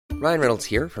Ryan Reynolds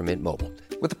here from Mint Mobile.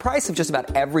 With the price of just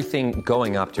about everything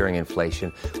going up during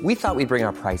inflation, we thought we'd bring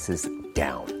our prices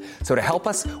down. So to help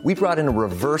us, we brought in a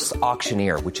reverse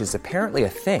auctioneer, which is apparently a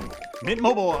thing. Mint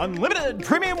Mobile Unlimited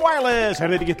Premium Wireless. How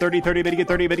to get 30, 30, bit to get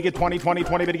 30, bit to get 20, 20,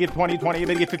 20, bit to get 20, 20,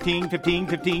 bit to get 15, 15,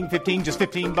 15, 15, just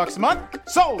 $15 a month?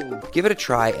 Sold! Give it a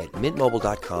try at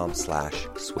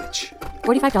mintmobile.com/switch.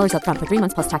 $45 up front for 3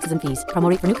 months plus taxes and fees.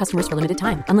 Promo rate for new customers for limited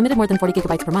time. Unlimited more than 40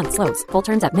 gigabytes per month. Slows full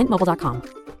terms at mintmobile.com.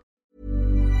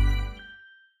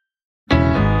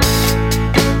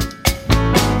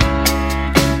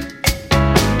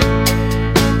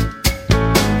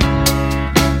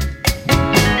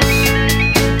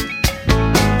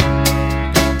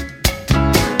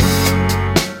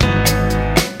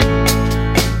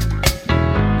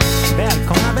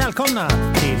 Välkomna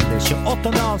till det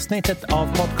 28:e avsnittet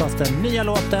av podcasten Nya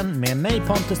låten med mig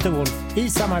Pontus de Wolf i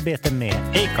samarbete med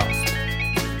Acast.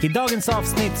 I dagens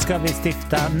avsnitt ska vi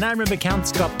stifta närmare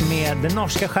bekantskap med det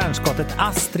norska stjärnskottet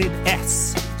Astrid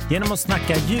S genom att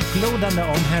snacka djuplodande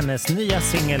om hennes nya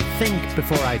singel Think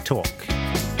Before I Talk.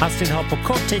 Astrid har på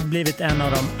kort tid blivit en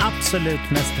av de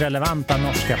absolut mest relevanta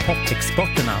norska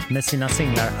popexporterna med sina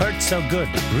singlar Hurt So Good,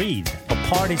 Breathe och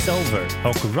Party's Over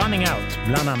och Running Out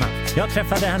bland annat. Jag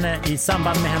träffade henne i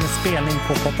samband med hennes spelning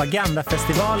på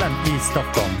Propagandafestivalen i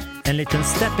Stockholm. En liten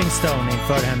stepping stone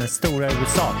inför hennes stora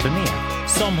USA-turné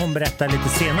som hon berättar lite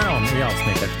senare om i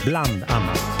avsnittet bland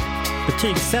annat.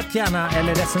 Betygsätt gärna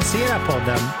eller recensera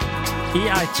podden i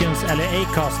iTunes eller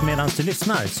Acast medan du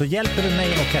lyssnar, så hjälper du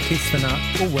mig och artisterna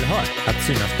oerhört att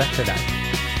synas bättre där.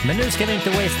 Men nu ska vi inte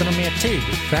wastea någon mer tid,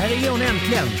 för här är hon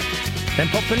äntligen. Den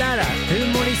populära,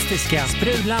 humoristiska,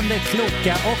 sprudlande,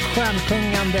 kloka och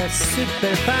stjärnsjungande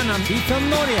superstjärnan ifrån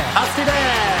Norge, Astrid!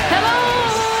 Hello!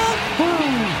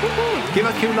 Gud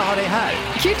vad kul att ha dig här.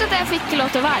 Kul att jag fick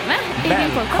låta vara med i din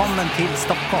podcast. Välkommen till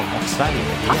Stockholm och Sverige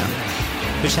igen.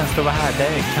 Hur känns det att vara här? Det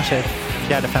är kanske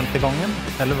 4:e, 5:e gången?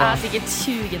 Eller vad? Ja, säkert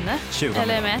 20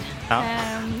 eller mer. Ja.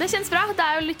 Det känns bra. Det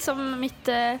är ju lite som mitt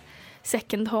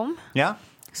second home. Ja.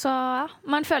 Så ja,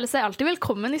 man känner sig alltid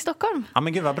välkommen i Stockholm. Ja,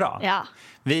 men gud vad bra. Ja.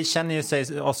 Vi känner ju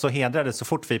oss så hedrade så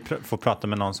fort vi får prata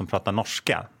med någon som pratar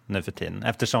norska nu för tiden.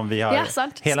 Eftersom vi har,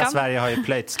 hela Skam. Sverige har ju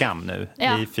plöjt Skam nu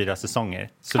i 4 säsonger.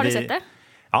 Så har du sett det?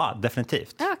 Ja,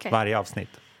 definitivt. Ja, okay. Varje avsnitt.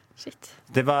 Shit.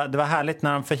 Det var härligt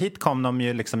när för hit kom de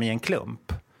ju liksom i en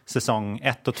klump. Säsong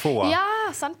 1 och 2. Ja,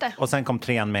 sant det. Och sen kom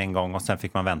 3:an med en gång och sen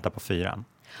fick man vänta på 4:an.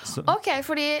 Okej,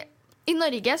 för i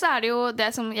Norge så är det ju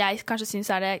det som jag kanske syns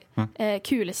är det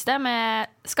kuleste med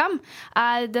Skam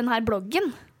är den här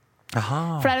bloggen.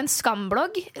 Aha. För det är en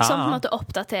Skam-blogg som på något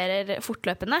uppdaterar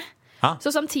fortlöpande.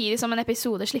 Så samtidigt som en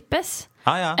episode slippes,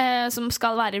 som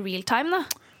ska vara real time då.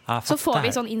 Så får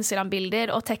vi sån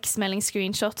Instagram-bilder och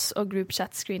textmelding-screenshots och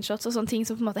group-chat-screenshots och sånt ting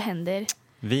som på något händer.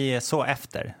 Vi är så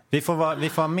efter. Vi får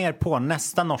vara mer på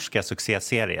nästa norska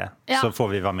succéserie. Så får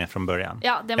vi vara med från början.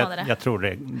 Ja, det var det. Jag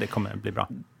tror det kommer bli bra.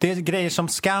 Det är grejer som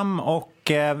Skam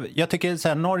och jag tycker så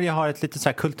här, Norge har ett lite så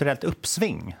här kulturellt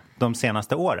uppsving de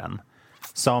senaste åren.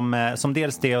 Som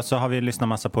dels det, och så har vi lyssnat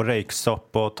massa på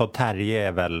Röyksopp och Todd Terje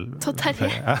är väl... Todd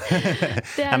Terje.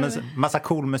 Massa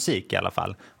cool musik i alla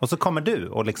fall. Och så kommer du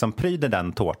och liksom pryder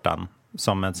den tårtan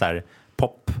som en så här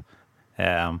pop...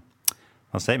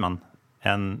 vad säger man?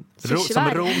 Som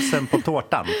rosen på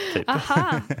tårtan typ.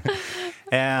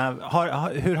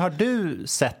 Hur har du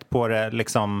sett på det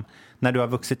liksom, när du har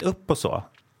vuxit upp och så?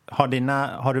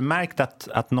 Har du märkt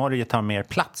att Norge tar mer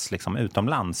plats liksom,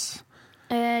 utomlands?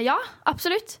 Ja,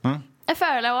 absolut. Jag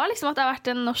føler også liksom att det har varit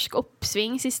en norsk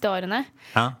uppsving siste årene.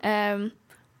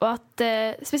 Och att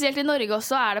speciellt i Norge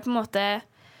också är det på en måte...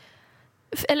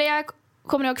 Eller jag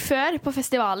kommer ihåg før på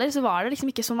festivaler så var det liksom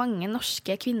inte så många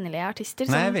norska kvinnliga artister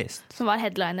som var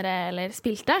headlinere eller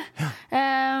spilte.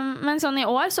 Men sånn i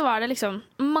år så var det liksom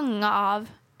många av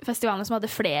festivalerna som hade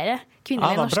flere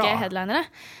kvinnliga norska headlinere.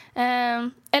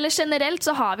 Eller generellt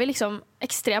så har vi liksom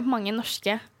extremt många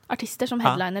norska artister som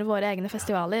headliner våra egna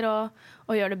festivaler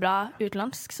och gör det bra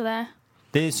utlandsk. Så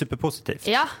det är superpositivt.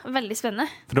 Ja, väldigt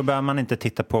spännande. För då behöver man inte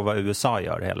titta på vad USA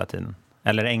gör hela tiden.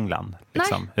 Eller England.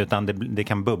 Liksom. Utan det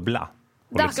kan bubbla.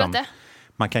 Och det är liksom, akkurat det.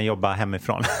 Man kan jobba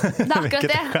hemifrån. Det är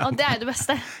akkurat det. Och det är det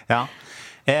bästa. Ja.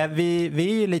 Vi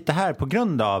är ju lite här på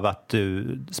grund av att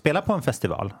du spelar på en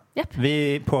festival. Yep.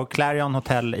 Vi är på Clarion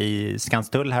Hotel i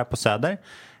Skanstull här på Söder.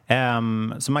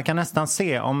 Så man kan nästan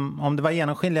se, om det var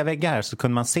genomskinliga väggar här så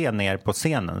kunde man se ner på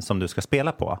scenen som du ska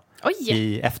spela på.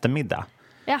 I eftermiddag.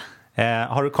 Ja.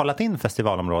 Har du kollat in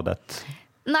festivalområdet?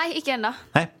 Nej, inte ännu.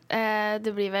 Nej.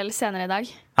 Det blir väl senare idag.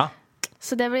 Ja.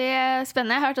 Så det blir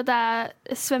spännande. Jag har hört att det är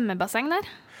svömmebassäng där.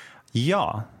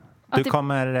 Ja.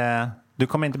 Du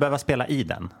kommer inte behöva spela i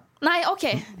den. Nej,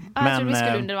 okej. Jag tror vi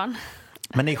skulle under vann.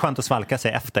 Men det är skönt att svalka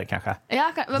sig efter kanske.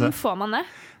 Ja, men får man det?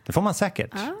 Det får man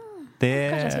säkert.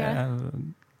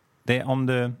 Det om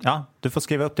du får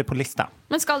skriva upp det på lista.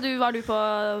 Men var du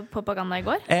på propaganda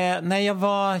igår? Nej,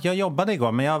 jag jobbade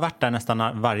igår, men jag har varit där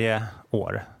nästan varje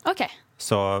år. Okej.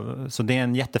 Så det är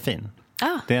en jättefin.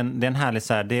 Det är en härlig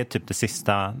så här, det är typ det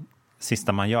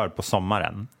sista man gör på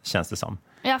sommaren, känns det som.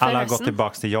 Ja, alla har gått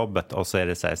tillbaka till jobbet och så är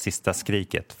det så här sista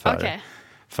skriket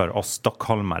för oss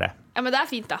stockholmare. Ja, men det är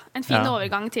fint då. En fin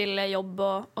övergång till jobb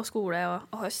och skola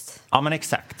och höst. Ja, men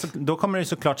exakt. Då kommer du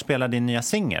såklart spela din nya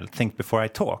singel, Think Before I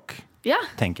Talk. Ja.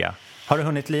 Tänker jag. Har du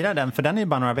hunnit lira den? För den är ju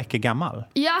bara några veckor gammal.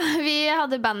 Ja, vi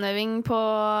hade bandövning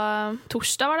på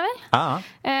torsdag var det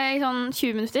väl? I sån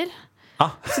 20 minuter.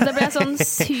 Så det blev sån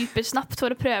supersnabbt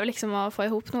för att pröva liksom att få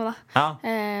ihop något då.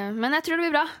 Men jag tror det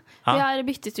blir bra. Vi har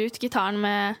bytt ut gitarren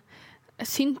med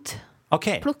synt.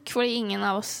 Plock, för ingen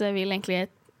av oss vill egentligen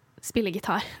spela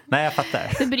gitarr. Nej, jag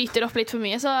fattar. Det bryter upp lite för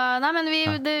mycket. Så nej, men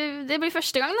det blir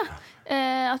första gången då,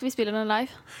 att vi spelar den live.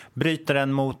 Bryter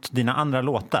den mot dina andra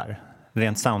låtar?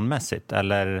 Rent soundmässigt,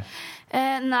 eller?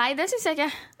 Nej, det syns jag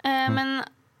inte.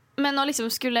 Men att liksom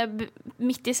skulle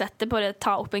mitt i sättet bara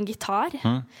ta upp en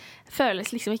gitarr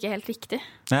føles liksom inte helt riktigt.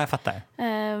 Nej, jag fattar.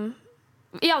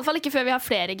 I alla fall inte för vi har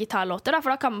flera gitarrlåtar då, för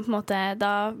då kan man på något sätt,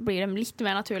 då blir det lite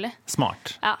mer naturligt.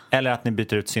 Smart. Ja. Eller att ni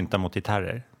byter ut syntar mot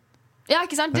gitarrer. Ja,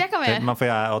 inte sant? Det kan vi göra. Man får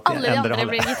göra åt alla andra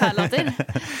blir gitarrlåtar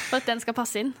för att den ska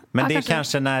passa in. Men det är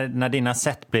kanske när dina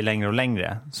set blir längre och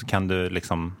längre så kan du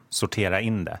liksom sortera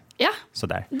in det. Ja,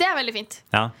 sådär. Det är väldigt fint.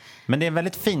 Ja. Men det är en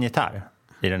väldigt fin gitarr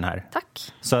i den här.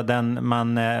 Tack. Så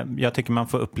jag tycker man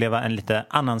får uppleva en lite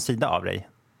annan sida av dig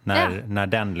när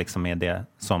den liksom är det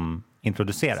som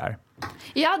introducerar.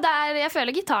 Ja, jag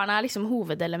följer gitarrerna liksom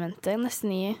huvudelementet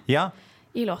nästan i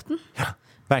låten. Ja.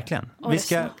 Verkligen.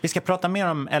 Vi ska prata mer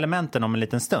om elementen om en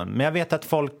liten stund. Men jag vet att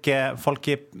folk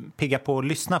är pigga på att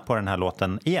lyssna på den här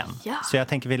låten igen. Ja. Så jag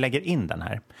tänker vi lägger in den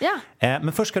här. Ja.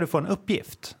 Men först ska du få en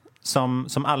uppgift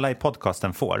som alla i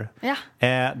podcasten får. Ja.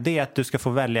 Det är att du ska få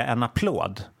välja en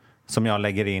applåd som jag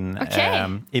lägger in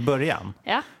i början.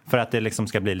 Ja. För att det liksom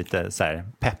ska bli lite så här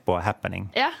pepp och happening.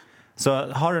 Ja.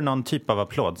 Så har du någon typ av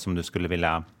applåd som du skulle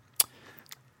vilja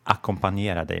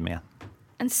ackompanjera dig med?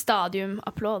 En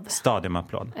stadiumapplåd.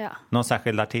 Stadiumapplåd. Ja. Någon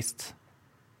särskild artist?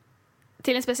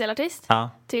 Till en speciell artist? Ja.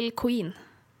 Till Queen.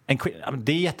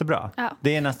 Det är jättebra. Ja.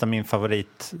 Det är nästan min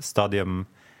favorit stadium.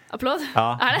 Applåd?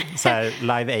 Ja. Så här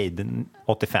Live Aid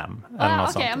 85.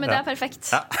 Okej, men det är perfekt.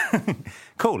 Ja.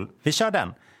 Cool, vi kör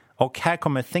den. Och här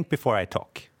kommer Think Before I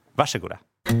Talk. Varsågoda.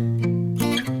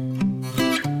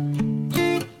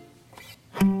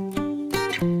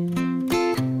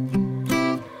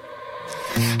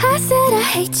 I said I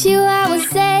hate you, I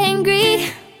was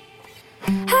angry.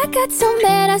 I got so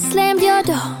mad I slammed your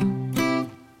door.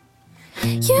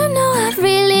 You know I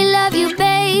really love you,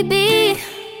 baby.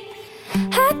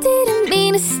 I didn't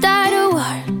mean to start a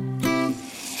war.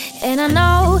 And I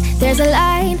know there's a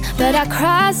line, but I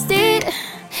crossed it.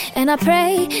 And I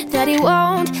pray that it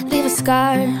won't leave a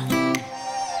scar.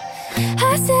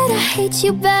 I said I hate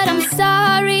you, but I'm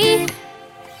sorry.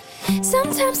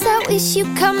 Sometimes I wish you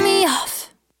cut me off.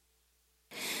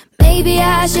 Maybe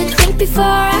I should think before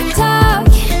I talk.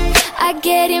 I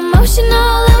get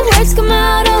emotional, the words come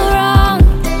out all wrong.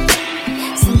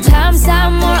 Sometimes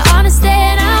I'm more honest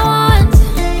than I want.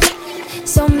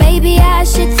 So maybe I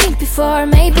should think before.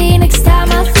 Maybe next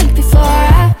time I'll think before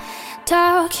I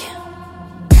talk.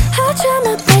 I'll try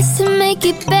my best to make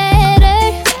it better.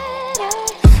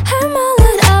 I'm all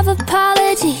out of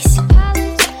apologies.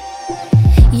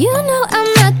 You know I'm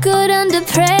not good under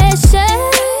pressure.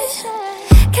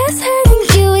 'Cause hurting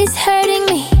you is hurting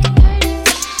me.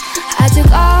 I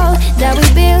took all that we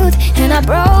built and I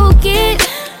broke it.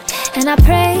 And I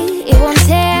pray it won't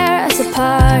tear us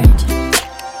apart.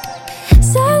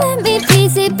 So let me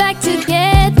piece it back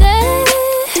together.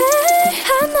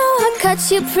 I know I cut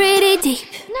you pretty deep.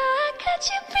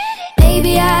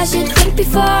 Maybe I should think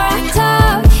before I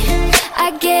talk.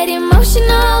 I get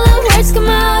emotional, the words come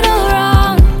out all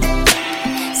wrong.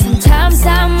 Sometimes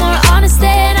I'm more honest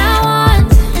than I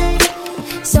want.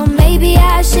 So maybe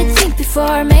I should think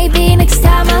before. Maybe next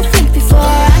time I'll think before.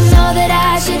 I know that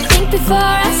I should think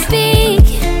before I speak.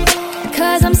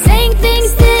 'Cause I'm saying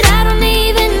things that I don't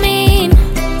even mean.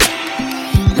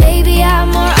 Maybe I'm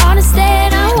more honest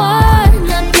than I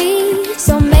wanna be.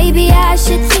 So maybe I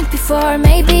should think before.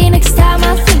 Maybe next time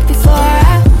I'll think before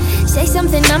I say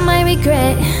something I might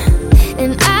regret.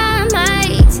 And I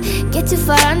might get too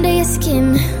far under your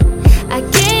skin. I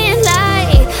can't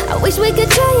lie, I wish we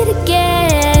could try it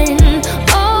again.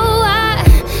 Oh,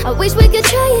 I wish we could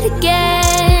try it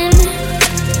again.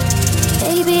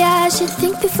 should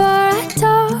think before I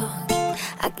talk.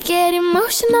 I get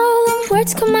emotional and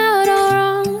words come out all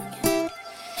wrong.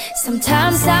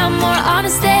 Sometimes I'm more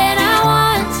honest than I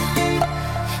want.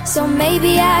 So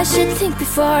maybe I should think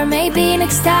before. Maybe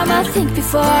next time I'll think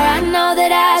before. I know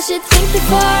that I should think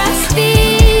before I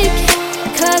speak,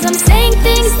 'cause I'm saying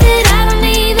things that I don't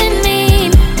even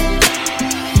mean.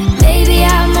 Maybe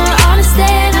I'm more honest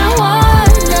than I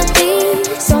wanna be.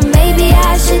 So maybe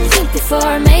I should think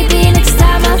before. Maybe next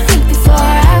time I'll think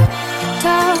before I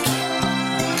talk.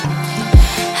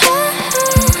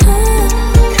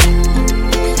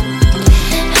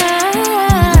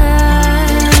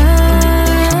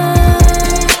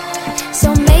 So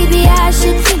maybe I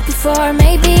should think before.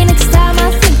 Maybe next time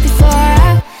I'll think before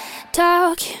I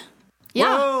talk. Ja.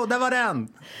 Wow, där var den!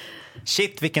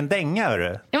 Shit, vilken dänga,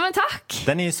 hörru. Ja, men tack.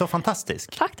 Den är ju så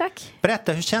fantastisk. Tack.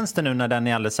 Berätta, hur känns det nu när den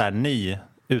är alldeles så här ny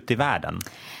ut i världen?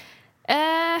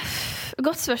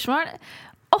 Godt spørsmål.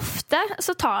 Ofte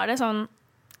så tar det sånn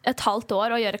et halvt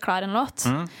år å gjøre klar en låt.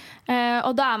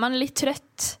 Og da er man litt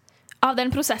trøtt av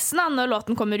den prosessen da, når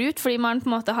låten kommer ut, fordi man på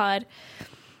en måte har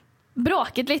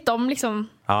bråket litt om liksom,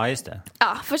 Ja, just det.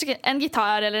 ja, en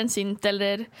gitar eller en synt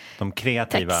eller De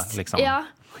kreativa tekst. liksom, Ja.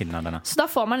 skillnaderna. Så da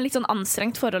får man litt sånn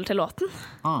anstrengt forhold til låten.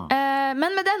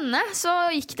 Men med denne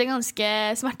så gikk det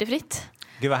ganske smertefritt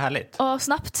Gud, vad härligt. og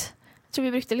snapt. Jeg tror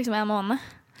vi brukte liksom en måned.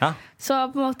 Ja.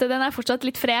 Så på en måte den er fortsatt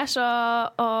litt fresh,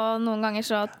 og noen ganger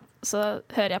så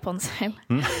hører jeg på den selv.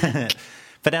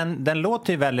 För den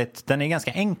låter ju väldigt, den är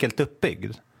ganska enkelt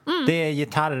uppbyggd. Det är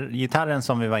gitarren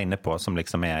som vi var inne på som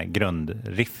liksom är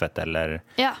grundriffet eller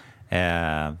Ja.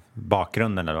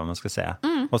 bakgrunden eller vad man ska säga.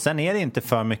 Och sen är det inte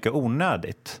för mycket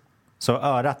onödigt. Så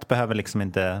örat behöver liksom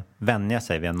inte vänja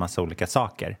sig vid en massa olika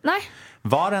saker. Nej.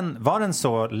 Var den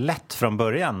så lätt från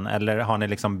början eller har ni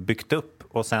liksom byggt upp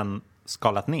och sen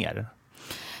skalat ner?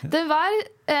 Den var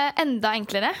enda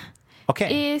enklere.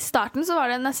 Okej. I starten så var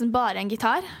det nesten bare en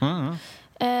gitar.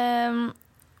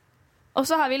 Og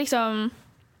så har vi liksom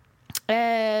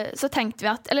så tenkte vi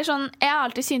at eller sånn, jeg har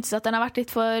alltid syntes at den har vært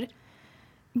litt for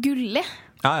gullig.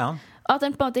 Ja. Og at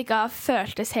den på en måte ikke har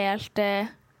føltes helt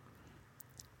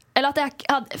eller at jeg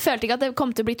følte ikke at det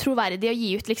kom til å bli troverdig å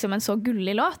gi ut liksom en så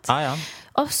gullig låt. Ja.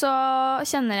 Og så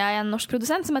kjenner jeg en norsk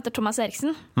produsent som heter Thomas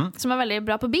Eriksen, som er veldig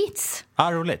bra på beats.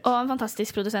 Ja, roligt. Og en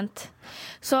fantastisk produsent.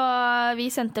 Så vi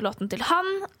sendte låten til han,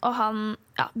 og han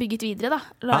bygget videre da.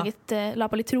 La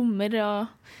på litt trommer og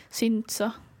synts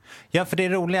og... Ja, för det är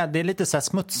roliga, det är lite så här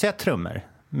smutsiga trummor.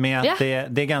 Med att det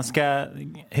är ganska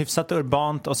hyfsat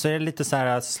urbant och så är det lite så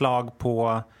här slag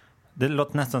på... Det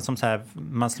låter nästan som så här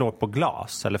man slår på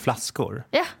glas eller flaskor.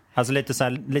 Ja. Alltså lite så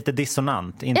här, lite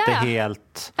dissonant, inte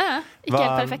helt... Ikke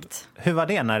helt perfekt. Hur var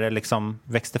det när det liksom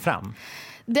växte fram?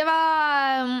 Det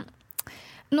var...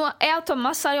 jeg og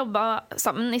Thomas har jobbet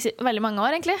sammen i veldig mange år,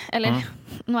 egentlig. Eller,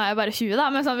 nå er jeg bare 20 da,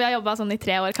 men vi har jobbet sånn i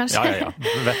 3 år, kanskje. Ja.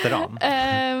 Veteran.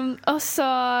 Og så...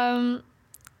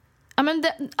 Ja, men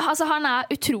han er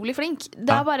utrolig flink.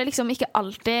 Det har bare liksom ikke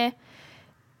alltid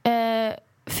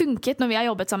funket når vi har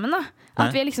jobbet sammen, da.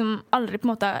 At vi liksom aldri på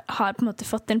en måte har på en måte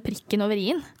fått den prikken over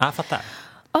i-en. Jeg fattar.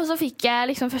 Og så fikk jeg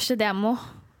liksom første demo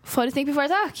for Think Before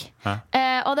I Talk.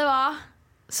 Og det var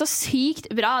så sykt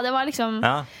bra. Det var liksom...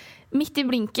 midt i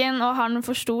blinken, og han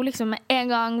forstod liksom med en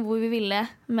gang hvor vi ville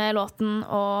med låten,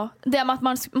 og det med at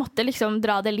man måtte liksom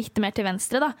dra det litt mer til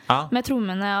venstre da, med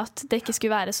trommene, at det ikke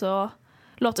skulle være så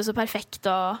låte så perfekt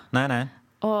og, nei.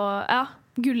 Og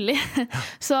gullig.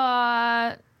 Så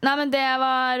men det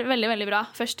var veldig, veldig bra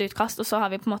første utkast, og så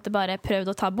har vi på en måte bare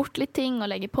prøvd å ta bort litt ting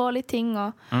og legge på litt ting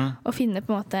og finne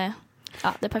på en måte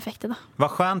det perfekte da.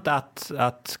 Vad skönt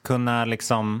att kunna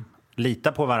liksom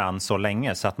lita på varann så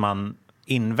länge så att man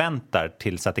inväntar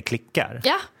tills att det klickar.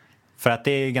 Ja. För att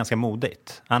det är ganska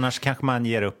modigt. Annars kanske man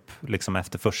ger upp liksom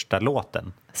efter första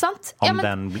låten. Sant. Om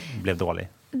den blev dårlig.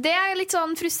 Det er litt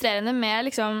sånn frustrerende med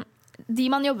liksom, de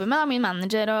man jobber med, da, min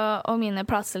manager og mine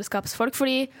plateselskapsfolk,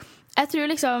 fordi jeg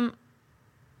tror liksom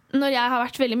når jeg har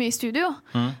vært veldig mye i studio,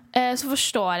 så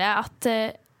forstår jeg at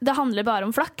det handler bare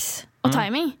om flaks og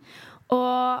timing.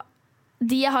 Og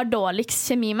de jeg har dårligst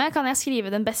kjemi med, kan jeg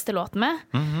skrive den beste låten med.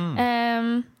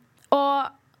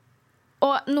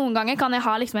 Og noen ganger kan jeg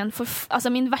ha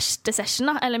liksom min verste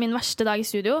session da, eller min verste dag i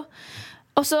studio,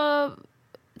 og så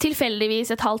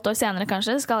tilfeldigvis et halvt år senere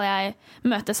kanskje skal jeg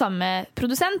møte samme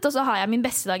produsent, og så har jeg min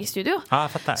beste dag i studio.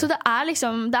 Så det er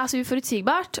liksom, det er så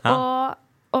uforutsigbart.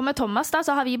 Og med Thomas da,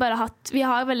 så har vi bare vi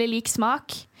har veldig lik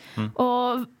smak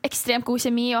og ekstremt god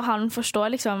kjemi, og han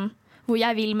forstår liksom hvor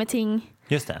jeg vil med ting.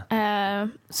 Just det.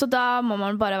 Så da må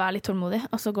man bare være litt tålmodig,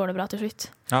 og så går det bra til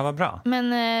slutt. Ja, vad bra. Men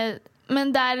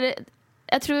det er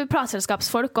jeg tror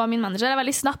plateselskapsfolk og min manager er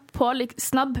veldig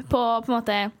snabb på en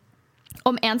måte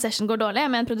om en session går dårlig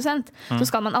med en produsent, så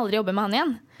skal man aldri jobbe med han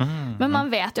igjen. Men man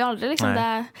vet jo aldri, liksom.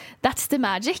 That's the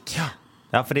magic.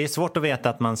 Ja, för det är svårt att veta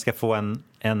att man ska få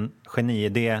en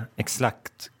geniidé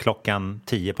exakt klockan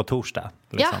 10 på torsdag.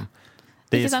 Liksom. Ja.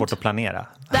 Det är svårt att planera.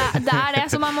 Det är det,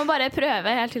 så man må bara pröva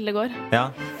helt till det går.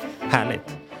 Ja,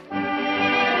 härligt.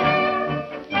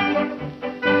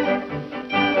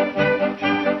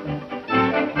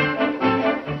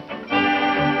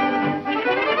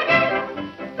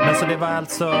 Men så det var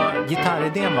alltså,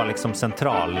 gitarridén var liksom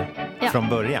central från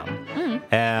början.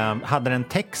 Hade den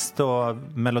text och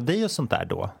melodi och sånt där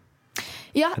då?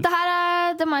 Ja,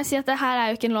 det må jag säga att det här är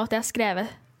ju inte en låt jag skrev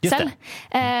själv.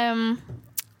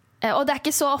 Och det är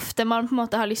inte så ofta man på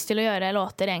något har lust till att göra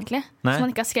låtar egentligen. Som man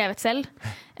inte har skrivit själv.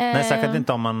 Nej, säkert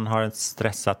inte om man har ett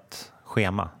stressat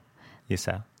schema,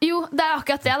 gissar jag. Jo, det är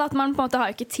akkurat det, att man på något har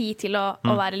inte tid till att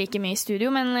vara lika mycket i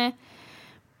studio.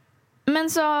 Men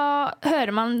så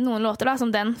hör man någon låtar då,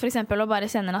 som den för exempel, och bara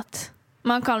känner att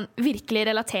man kan verkligen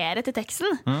relatera till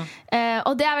texten.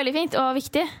 Och det är väldigt fint och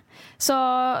viktigt. Så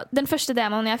den första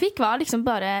demon jag fick var liksom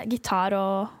bara gitarr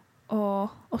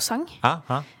och sång.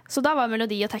 Så då var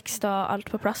melodi och text och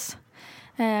allt på plats.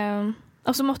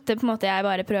 Och så måtte på något jag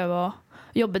bara pröva att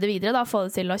jobba det vidare då, få det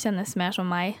till att kännas mer som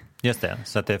mig. Just det,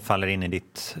 så att det faller in i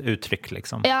ditt uttryck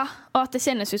liksom. Ja, och att det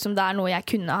känns ut som det är något jag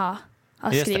kunde ha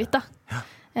skrivit då. Ja.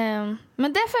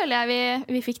 Men det följer jag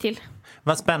vi fick till.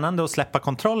 Vad spännande att släppa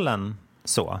kontrollen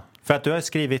så. För att du har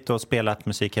skrivit och spelat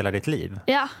musik hela ditt liv.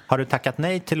 Ja. Har du tackat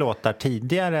nej till låtar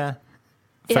tidigare?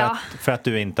 För att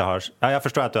du inte har... Ja, jag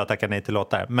förstår att du har tackat nej till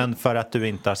låtar. Men för att du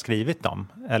inte har skrivit dem?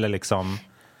 Eller liksom...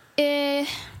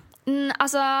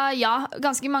 Alltså, ja,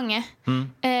 ganska många.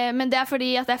 Men det är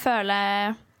för att jag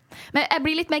följer... Men jag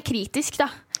blir lite mer kritisk då.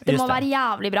 Det må vara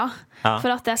jävligt bra. För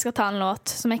att jag ska ta en låt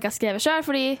som jag inte har skrivit själv.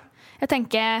 För jag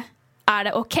tänker... Är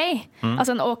det okej?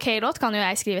 Alltså en okej-låt kan ju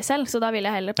jag skriva själv, så då vill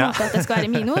jag hellre på att det ska vara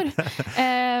mina ord.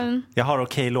 Jag har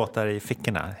okej-låtar i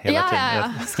fickorna hela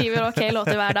tiden. Ja, skriver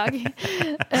okej-låtar varje dag.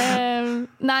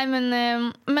 Nej,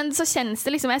 men så känns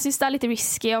det liksom, jag syns det är lite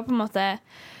risky att på något sätt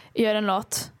göra en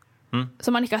låt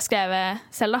som man inte har skrivit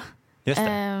själv. Just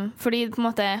det. För på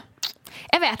något sätt,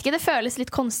 jag vet inte, det känns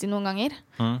lite konstigt någon gånger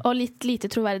och lite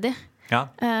trovärdigt. Ja.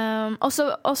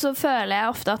 Och så føler jeg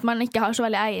ofte at man ikke har så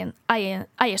veldig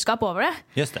eierskap over det.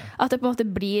 Just det. At det på en måte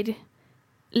blir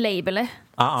labelet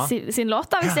sin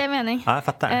låt da, hvis det er mening. Ja, jag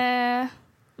fattar.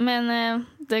 Men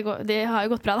det har ju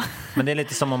gått bra då. Men det är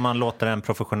lite som om man låter en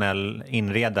professionell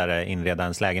inredare inreda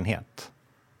ens lägenhet.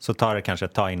 Så tar det kanske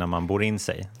ett tag innan man bor in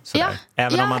sig. Sådär.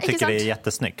 Även om man tycker det är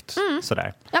jättesnyggt.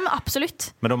 Sådär. Ja, men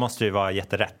absolut. Men då måste det ju vara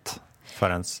jätterätt för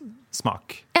ens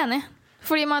smak. Enig.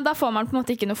 Fordi da får man på en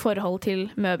måte ikke noe forhold til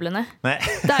møblene. Nej.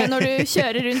 Det er jo når du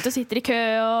kjører rundt og sitter i kø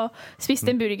og spiste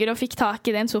en burger og fikk tak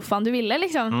i den sofaen du ville,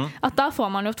 liksom. Att da får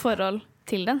man jo et forhold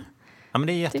til den. Ja, men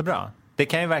det är jättebra. Det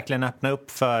kan ju verkligen öppna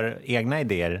upp för egna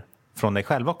idéer från dig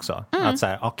själv också. Att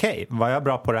säga, okej, var jag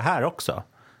bra på det här också?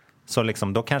 Så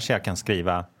liksom, då kanske jag kan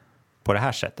skriva på det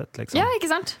här sättet. Liksom. Ja, inte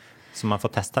sant? Så man får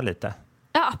testa lite.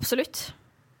 Ja, absolut.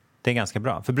 Det är ganska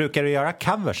bra. För brukar du göra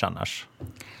covers annars?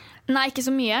 Nej, inte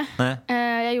så mycket.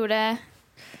 Jag gjorde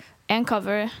en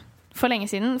cover för länge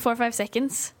sedan, 4-5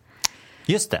 seconds.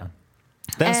 Just det.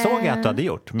 Den såg jag att du hade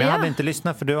gjort. Men jag hade inte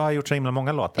lyssnat för du har gjort så himla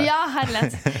många låtar. Ja,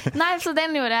 härligt. Nej, så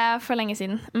den gjorde jag för länge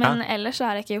sedan. Men ellers så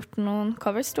har jag inte gjort någon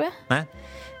covers, tror jag.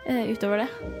 Nej. Utöver det.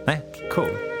 Nej,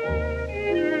 cool.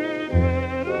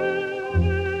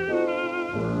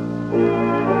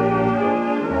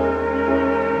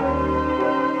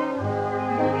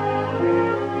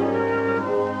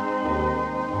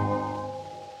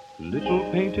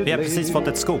 Vi har precis fått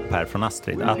ett scoop här från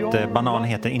Astrid att banan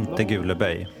heter inte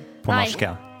guleböj på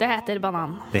norska. Det heter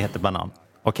banan. Det heter banan.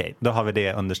 Okej, då har vi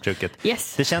det understruket.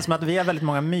 Yes. Det känns som att vi har väldigt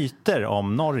många myter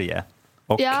om Norge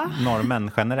och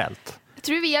norrmän generellt. Jag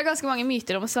tror vi har ganska många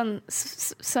myter om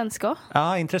svenska.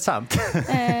 Ja, intressant.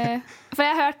 För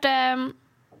jag har hört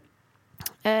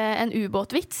en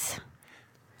ubåtvits.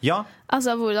 Ja. Alltså,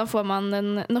 hur får man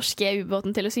den norska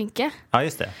ubåten till att synka? Ja,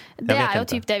 just det. Det är ju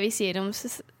typ det vi ser om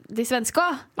de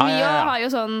svenska. Vi har ju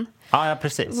sån... Ja,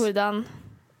 precis. Hurdan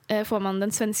får man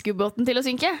den svenska ubåten till att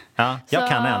synka? Ja, jag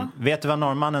kan en. Vet du vad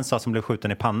norrmannen sa som blev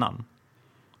skjuten i pannan?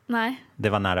 Nej. Det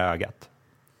var nära ögat.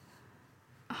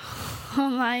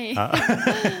 Nej.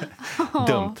 Ja.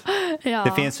 Dumt. Ja.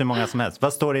 Det finns hur många som helst.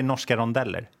 Vad står det i norska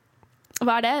rondeller?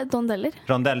 Vad är det? Rondeller?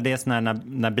 Rondell, det är sån här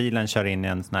när bilen kör in i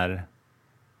en sån här...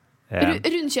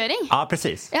 Rundköring? Ja,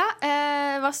 precis. Ja,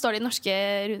 vad står det i norska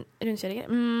rundköringar?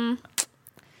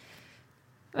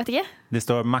 Vet inte. Det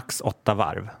står max 8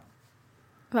 varv.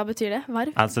 Vad betyder det?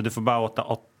 Varv? Alltså du får bara åta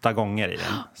 8 gånger i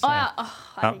den.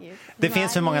 Herregud. Det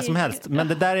finns hur många som helst. Men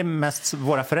det där är mest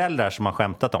våra föräldrar som har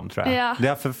skämtat om, tror jag. Ja. Det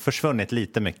har försvunnit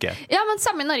lite mycket. Ja, men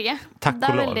samma i Norge. Tack det är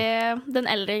och lov. väldigt den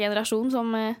äldre generation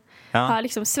som har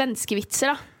liksom svenska vitser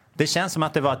då. Det känns som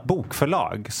att det var ett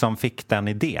bokförlag som fick den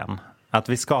idén. Att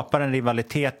vi skapar en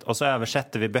rivalitet och så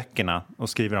översätter vi böckerna och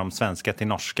skriver om svenska till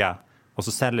norska och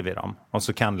så säljer vi dem. Och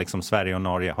så kan liksom Sverige och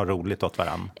Norge ha roligt åt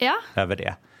varandra över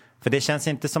det. För det känns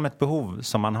inte som ett behov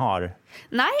som man har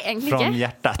från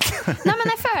hjärtat. Nej, men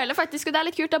jag føler faktisk, og det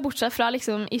litt kult, bortsett fra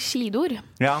liksom i skidor.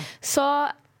 Ja. Så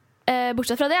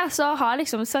bortsett fra det, så har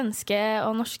liksom svenske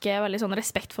og norske veldig sånn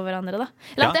respekt for hverandre da.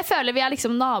 Eller at jeg føler vi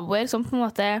liksom naboer som på en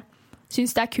måte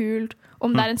synes det kult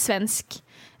om det en svensk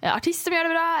artist som gjør det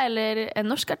bra, eller en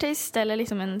norsk artist, eller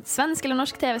liksom en svensk eller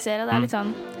norsk tv-serie. Det litt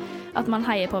sånn at man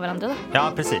heier på hverandre da.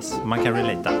 Ja, precis. Man kan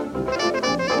relata.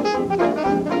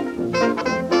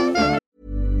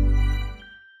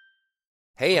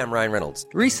 Hey, I'm Ryan Reynolds.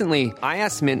 Recently, I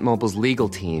asked Mint Mobile's legal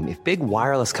team if big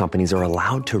wireless companies are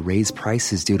allowed to raise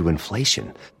prices due to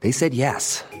inflation. They said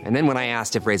yes. And then when I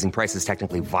asked if raising prices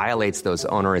technically violates those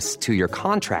onerous 2-year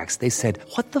contracts, they said,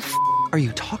 "What the f*** are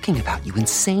you talking about, you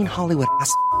insane Hollywood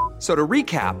ass?" So to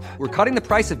recap, we're cutting the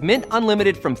price of Mint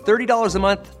Unlimited from $30 a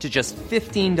month to just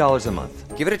 $15 a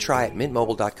month. Give it a try at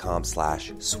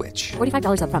mintmobile.com/switch.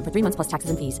 $45 up front for 3 months plus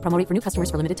taxes and fees. Promo rate for new customers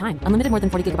for limited time. Unlimited more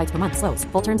than 40 gigabytes per month. Slows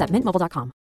full terms at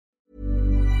mintmobile.com.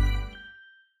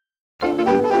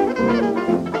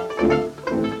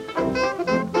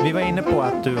 Vi var inne på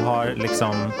att du har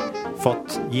liksom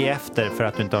fått ge efter för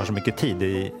att du inte har så mycket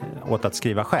tid åt att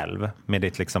skriva själv med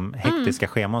ditt liksom hektiska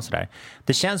schema och sådär.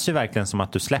 Det känns ju verkligen som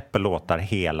att du släpper låtar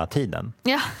hela tiden.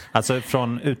 Ja. Alltså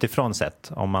utifrån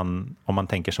sett, om man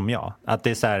tänker som jag. Att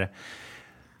det är så här,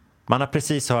 man har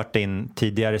precis hört din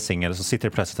tidigare singel, så sitter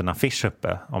det plötsligt en affisch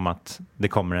uppe om att det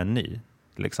kommer en ny.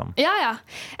 Liksom. Ja.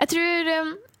 Jeg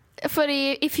tror... For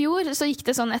i fjor så gikk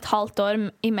det sånn et halvt år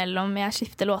imellom jeg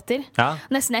skiftet låter. Ja.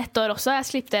 Nesten ett år også. Jeg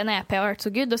slippte en EP og Heart So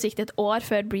Good, og så gikk det et år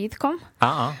før Breathe kom.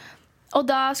 Og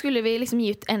da skulle vi liksom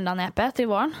gi ut enda en EP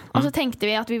til våren. Og så tenkte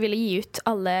vi at vi ville gi ut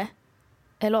alle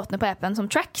låtene på EPen som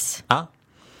tracks.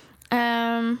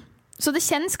 Så det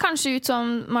kjennes kanskje ut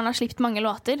som man har slippet mange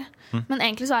låter, men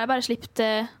egentlig så har jeg bare slippet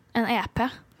en EP.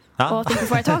 Och Think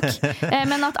Before I Talk.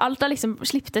 Men att allt har liksom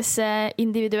slipptes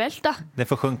individuellt då. Det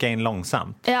får sjunka in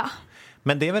långsamt. Ja.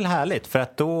 Men det är väl härligt, för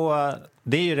att då,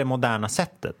 det är ju det moderna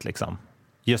sättet liksom,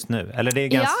 just nu. Eller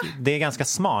det är ganska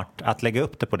smart att lägga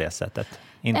upp det på det sättet.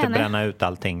 Inte bränna ut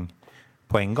allting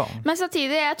på en gång. Men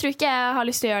samtidigt, jag tror inte jag har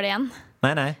lust att göra det igen.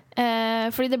 Nej.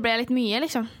 För det blir lite mycket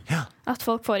liksom. Ja. Att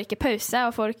folk får inte pausa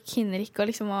och folk hinner inte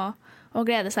liksom och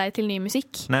glädja sig till ny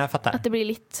musik. Nej, jag fattar. Att det blir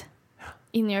lite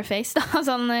in your face då.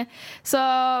 Sånn, så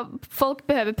folk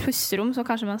behöver pussrum, så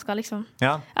kanske man ska liksom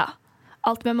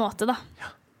allt med måte då. Ja.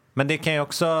 Men det kan ju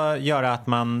också göra att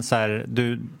man så här,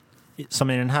 du, som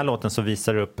i den här låten så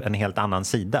visar du upp en helt annan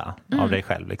sida av dig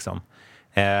själv liksom.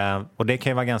 Och det kan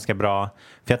ju vara ganska bra,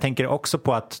 för jag tänker också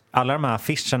på att alla de här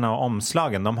affischerna och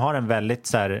omslagen, de har en väldigt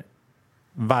så här,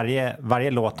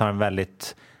 varje låt har en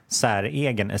väldigt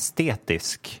säregen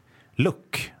estetisk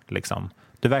look liksom.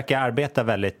 Du verkar arbeta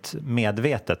väldigt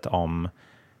medvetet om,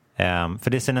 för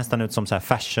det ser nästan ut som så här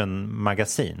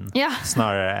fashion-magasin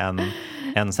snarare än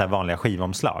en så här vanliga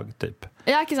skivomslag typ.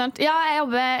 Ja, inte sant. Ja, jag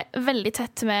jobbar väldigt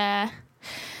tätt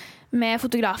med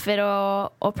fotografer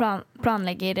och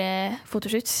planlägger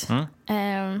fotoshoots.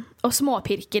 Och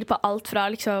småpirker på allt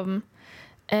från liksom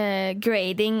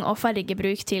grading och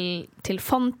färgbruk till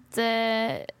font,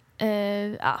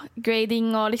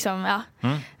 grading och liksom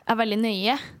är väldigt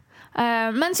nöje.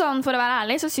 Men sånn, for å være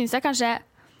ærlig, så synes jeg kanskje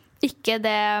ikke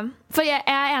det. For jeg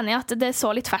er enig i at det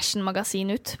så litt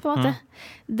fashion-magasin ut på en måte,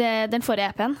 den forrige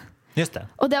EPen. Just det.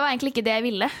 Og det var egentlig ikke det jeg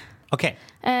ville. Okay.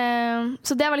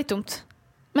 Så det var litt dumt.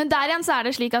 Men der igjen så er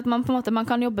det slik at man på en måte man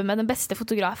kan jobbe med den beste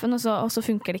fotografen, og så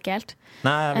funker det ikke helt.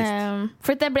 Nei, visst.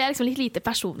 For det ble liksom litt lite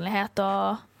personlighet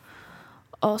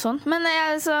og sånn. Men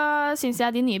så synes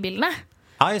jeg de nye bildene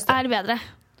er bedre.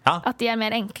 At de er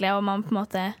mer enkle, og man på en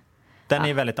måte... Den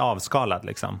är väldigt avskalad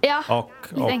liksom. Ja, och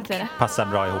passar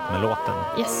bra ihop med låten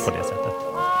på det sättet.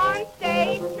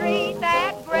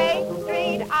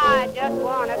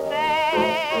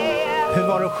 Hur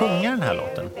var det att sjunga den här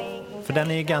låten? För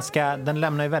den är ju den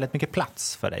lämnar ju väldigt mycket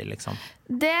plats för dig liksom.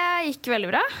 Det gick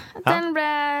väldigt bra. Den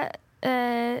blev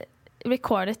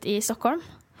recorded i Stockholm.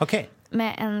 Okej.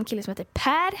 Med en kille som heter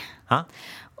Per.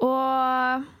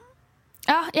 Och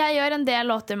ja, jag gör en del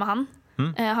låtar med han.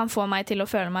 Han får mig till att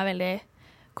føle mig väldigt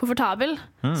komfortabel.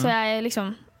 Så jag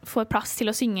liksom får plats till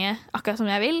att synge akkurat som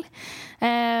jag vill.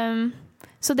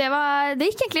 Så det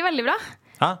gikk egentlig veldig bra.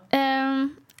 Ja.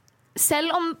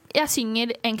 Selv om jeg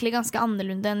synger egentlig ganske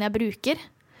annorlunda enn jeg bruker.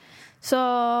 Så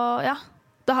ja,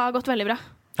 det har gått väldigt bra.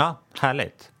 Ja,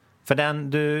 härligt. För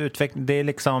det är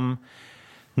liksom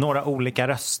några olika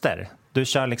röster. Du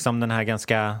kör liksom den här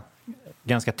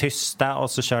ganska tysta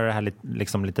och så kör det här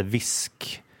liksom lite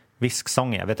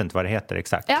visksång. Jag vet inte vad det heter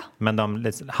exakt. Ja. Men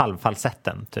de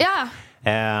halvfalsetten typ.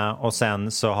 Ja. Och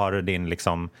sen så har du din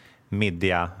liksom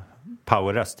middiga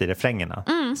powerröst i refrängerna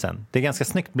sen. Det är ganska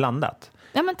snyggt blandat.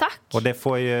 Ja, men tack. Och det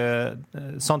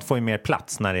sånt får ju mer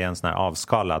plats när det är en sån här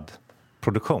avskalad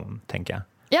produktion, tänker jag.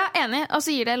 Ja, enig. Og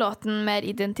så gir det låten mer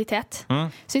identitet.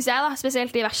 Syns jeg da,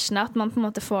 spesielt i versene, at man på en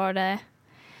måte får det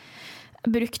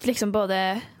brukt liksom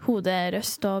både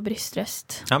hoderöst och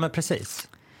bryströst. Ja, men precis.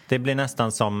 Det blir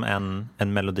nästan som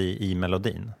en melodi i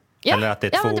melodin. Ja, eller att det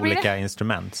är två det olika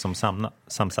instrument som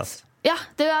samsas. Ja,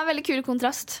 det er en veldig kul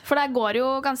kontrast. For det går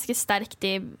jo ganske sterkt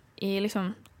i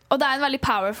liksom... Og det er en veldig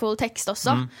powerful tekst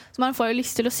også. Så man får jo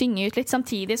lyst til å synge ut litt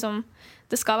samtidig som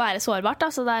det skal være sårbart.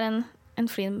 Da. Så det er en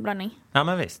fin blandning. Ja,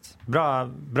 men visst. Bra,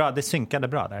 det synkade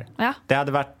bra där. Ja. Det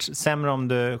hade varit sämre om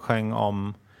du sjöng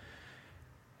om,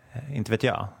 inte vet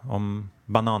jag, om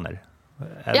bananer.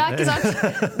 Ja, ikke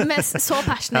sant? Mest så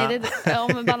passionated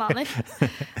om bananer.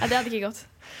 Ja, det hade inte gått.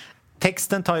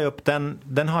 Texten tar ju upp,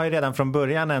 den har ju redan från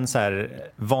början en så här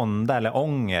vånda eller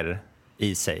ånger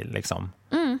i sig liksom.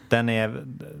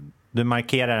 Du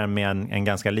markerar den med en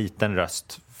ganska liten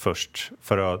röst först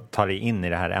för att ta dig in i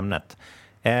det här ämnet.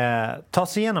 Ta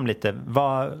oss igenom lite,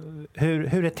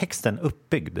 hur är texten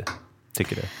uppbyggd,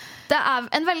 tycker du? Det är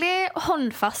en väldigt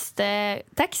håndfast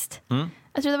text.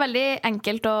 Jag tror det är väldigt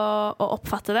enkelt att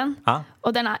uppfatta den.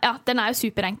 Och den är ju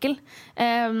superenkel.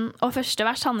 Och första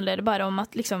vers handlar det bara om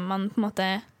att liksom man på en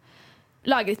måte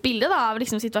lager ett bild av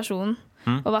liksom situationen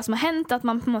och vad som har hänt, att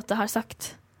man på en måte har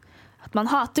sagt att man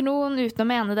hatar någon utan att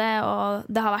mena det, och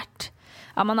det har varit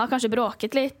man har kanske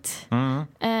bråkat lite.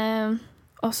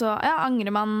 Och så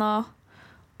angrar man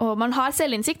och man har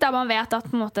självinsikt där man vet att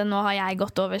på en måte nu har jag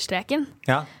gått över streken.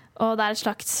 Ja. Och det är ett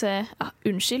slags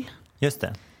undskyld. Just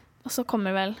det. Och så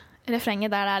kommer väl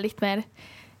refrängen där det är lite mer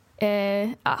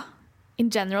in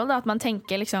general då, att man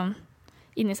tänker liksom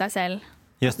in i sig själv.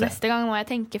 Just det. Nästa gång må jag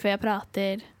tänka för jag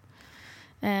pratar.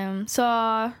 Så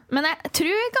men jag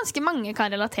tror ganska många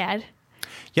kan relatera.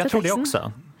 Jag tror det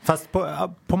också. Fast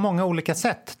på många olika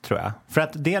sätt, tror jag. För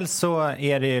att dels så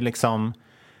är det ju liksom,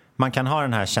 man kan ha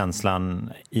den här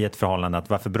känslan i ett förhållande att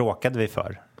varför bråkade vi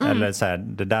för? Eller så här,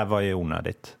 det där var ju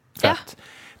onödigt.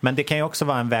 Men det kan ju också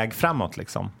vara en väg framåt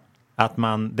liksom. Att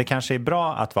det kanske är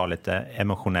bra att vara lite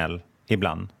emotionell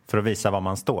ibland för att visa var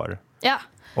man står. Ja.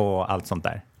 Och allt sånt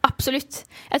där. Absolut.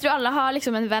 Jag tror alla har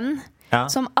liksom en vän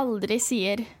som aldrig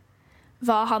säger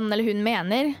vad han eller hon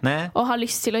menar. Nej. Och har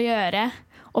lust till att göra.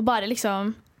 Och bara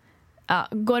liksom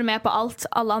går med på allt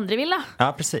alla andra vill.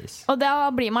 Ja, precis. Och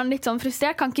då blir man lite sån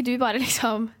frustrerad. Kan inte du bara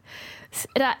liksom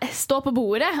stå på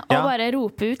bordet och bara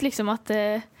ropa ut liksom att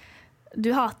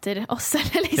du hatar oss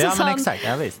eller liksom ja, men exakt,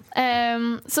 ja, visst.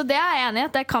 Så det är jag enig i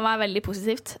att det kan vara väldigt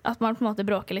positivt att man på något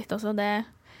bråkar lite också. Det är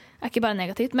inte bara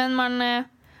negativt, men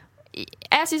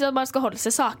jag syns att man ska hålla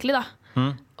sig saklig då.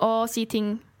 Och säga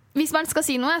ting. Hvis man ska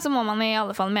säga något så må man i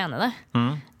alla fall mena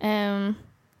det.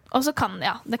 Och så kan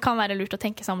det kan vara lurt att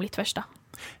tänka sig om lite först då.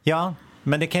 Ja,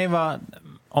 men det kan ju vara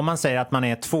om man säger att man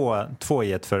är två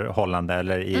i ett förhållande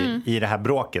eller i det här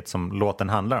bråket som låten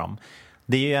handlar om.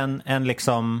 Det är ju en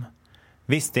liksom,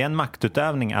 visst det är en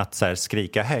maktutövning att så här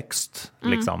skrika högst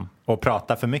liksom, och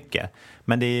prata för mycket.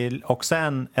 Men det är också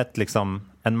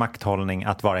en makthållning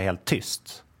att vara helt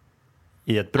tyst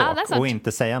i ett bråk och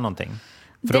inte säga någonting.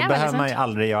 För då behöver man ju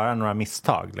aldrig göra några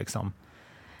misstag liksom.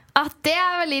 Att det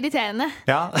är väldigt irriterande.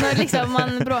 Ja. När liksom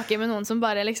man bråkar med någon som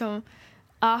bara liksom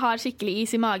har skicklig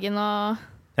is i magen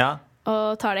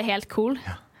och tar det helt cool.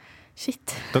 Ja.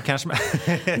 Shit. Då kanske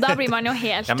då blir man ju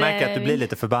helt jag märker att du blir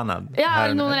lite förbannad. Ja,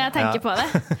 nu när jag tänker på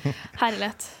det.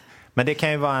 Härligt. Men det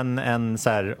kan ju vara en så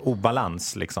här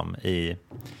obalans liksom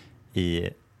i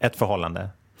ett förhållande.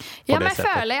 Ja, men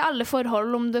jag följer i alla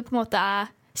förhåll om det på något är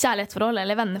kärleksförhåll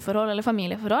eller vännerförhåll eller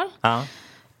familjeförhåll. Ja.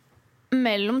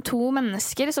 Mellan två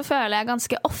människor så följer jag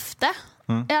ganska ofta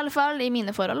i alla fall i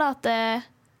mina förhåll att det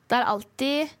är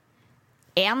alltid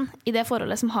en i det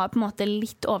förhållet som har på något sätt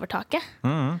lite övertaket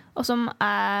och som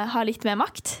har lite mer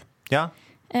makt. Ja.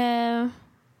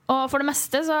 Och för det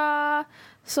mesta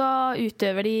så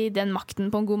utöver de den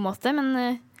makten på en god måte,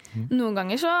 men någon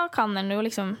gånger så kan den ju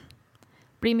liksom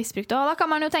bli missbrukt, och då kan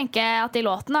man ju tänka att i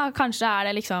låten kanske är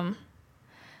det liksom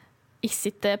is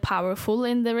it powerful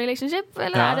in the relationship?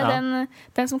 Eller er det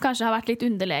den som kanskje har vært litt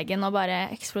underlegen og bare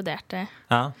eksploderte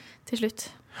till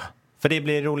slut? För det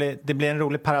blir en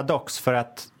rolig paradox för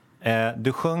att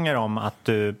du sjunger om att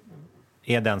du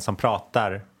är den som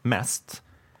pratar mest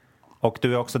och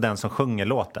du är också den som sjunger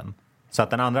låten. Så att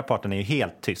den andra parten är ju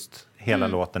helt tyst hela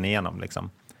låten igenom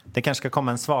liksom. Det kanske ska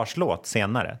komma en svarslåt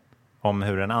senare om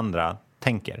hur den andra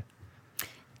tänker.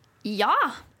 Ja,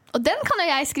 och den kan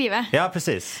ju jag skriva. Ja,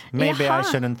 precis. Maybe I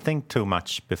shouldn't think too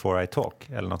much before I talk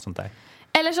eller något sånt där.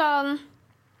 Eller sånn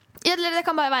eller det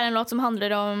kan bare være en låt som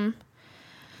handler om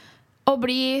å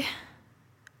bli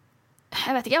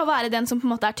jeg vet ikke, å være den som på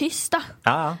en måte er tyst da.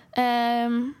 Ja.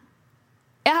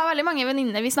 Jeg har veldig mange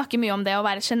venninner, vi snakker mye om det å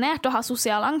være genert og ha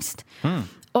sosial angst.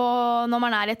 Og når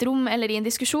man er i et rom eller i en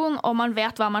diskusjon og man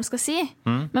vet hva man skal si,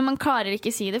 men man klarer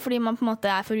ikke si det fordi man på en måte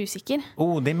er for usikker.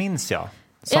 Det minns jag.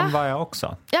 Sånn var jag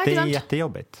också. Ja, det är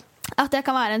jättejobbigt. Att det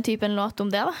kan vara en typ en låt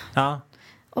om det då. Ja.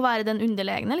 Och vara den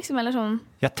underlägne liksom eller sån.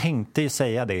 Jag tänkte ju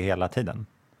säga det hela tiden.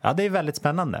 Ja, det är väldigt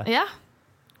spännande. Ja.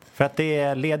 För att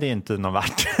det leder ju inte någon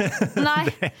vart.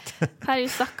 Nej. Här är ju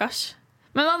stackars.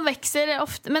 Men man växer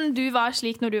ofta. Men du var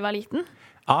slik när du var liten?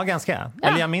 Ja, ganska.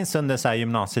 Eller jag minns under så här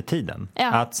gymnasietiden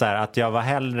att så här, att jag var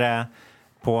hellre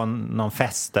på någon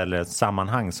fest eller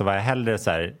sammanhang så var jag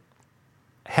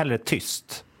hellre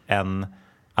tyst än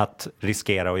att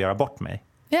riskera att göra bort mig.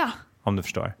 Ja. Om du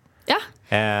förstår. Ja.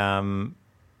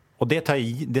 Och det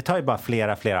tar ju bara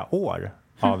flera år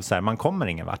av så här, man kommer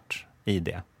ingen vart i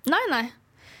det. Nej.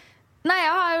 Nej,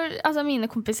 jag har alltså mina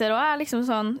kompisar och är liksom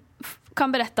sån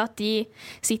kan berätta att de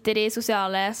sitter i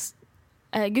sociala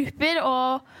grupper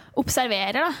och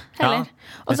observerar då, eller.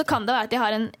 Och så kan det vara att de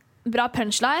har en bra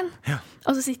punchline. Ja.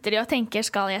 Och så sitter de och tänker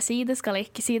ska jag si det, ska jag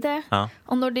inte si det? Ja.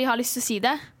 Och när de har lust att si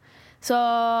det så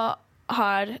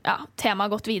har tema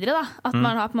gått vidare då att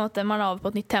man har på något man över på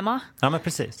ett nytt tema. Ja, men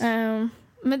precis.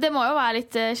 Men det må ju vara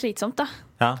lite slitsamt då.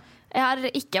 Ja. Jag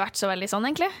har inte varit så väldigt sån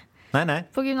egentligen. Nej.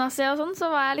 På gymnasiet och sånt så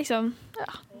var jag liksom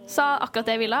sa akkurat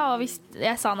det jag ville och visst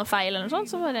jag sa något fel eller något sånt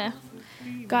så var det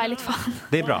gav jag lite fan.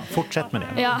 Det är bra, fortsätt med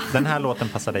det. Ja. Den här låten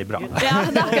passar dig bra. Ja,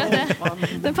 det är akkurat det.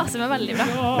 Den passar mig väldigt bra.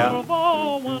 Ja.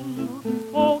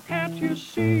 Oh, can't you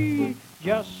see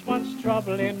just what's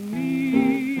troubling me?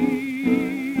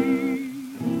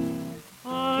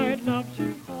 I'd love to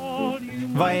call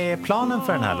you. Vad är planen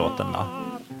för den här låten då?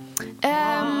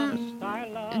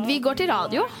 Vi går till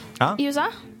radio i USA.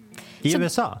 I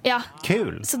USA? Ja.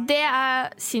 Kul. Så det är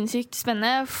sinnssykt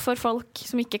spännande för folk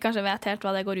som inte kanske vet helt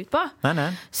vad det går ut på.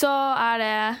 Nej. Så är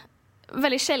det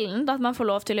väldigt sällan att man får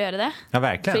lov till att göra det. Ja,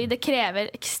 verkligen. För det kräver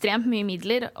extremt mycket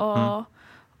medel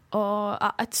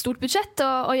och ett stort budget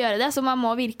att göra det. Så man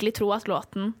må verkligen tro att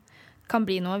låten kan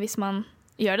bli något hvis man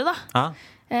gör det då. Ja.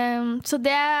 Så det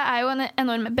är ju en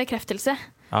enorm bekräftelse.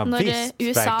 Ja, när visst,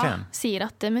 USA verkligen. Säger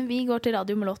att men vi går till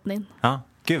radio med låten din. Ja,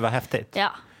 gud vad häftigt.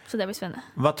 Ja. Så det blir spännande.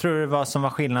 Vad tror du var som var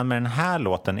skillnad med den här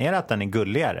låten? Är det att den är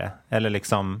gulligare? Eller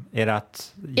liksom, är det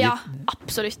att... Ja,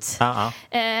 absolut.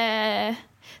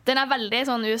 Den är väldigt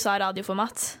sån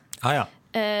USA-radioformat. Ja.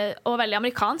 Och väldigt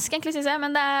amerikansk egentligen, synes jag.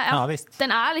 Men det är,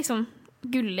 den är liksom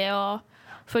gullig och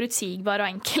förutsigbar och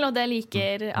enkel. Och det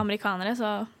liker amerikanare.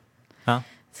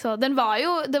 Så det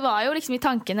var ju liksom i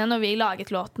tanken när vi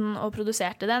laget låten och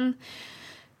producerade den.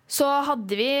 Så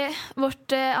hade vi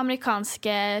vårt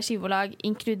amerikanska skivbolag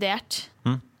inkluderat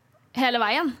hela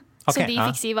vägen. Okay, så de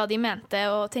fick se vad de mente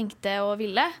och tänkte och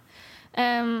ville.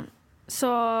 Så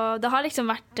det har liksom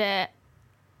varit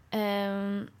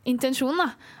intentionen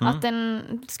att den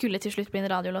skulle till slut bli en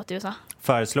radiolåt i USA.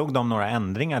 Föreslog de några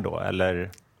ändringar då?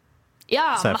 Eller?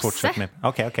 Ja, masse.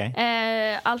 Okay.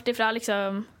 Allt ifrån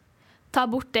liksom ta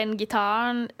bort den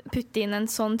gitarren, putta in en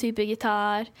sån typ av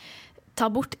gitarr. Ta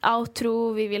bort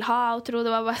outro, vi vill ha outro. Det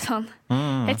var bara sån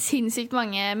ett sinnssykt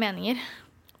många meningar.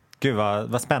 Gud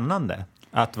vad spännande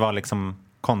att vara liksom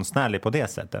konstnärlig på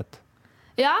det sättet.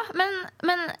 Ja,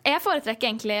 men jag företräcker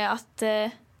egentligen att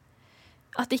det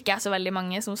inte är så väldigt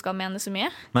många som ska mena så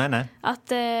mycket. Nej.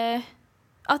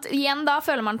 Att igen då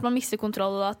följer man att man missar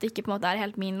kontroll och att det inte på något är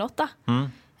helt min låt då.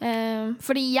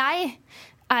 Fordi jag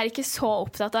är inte så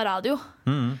upptatt av radio.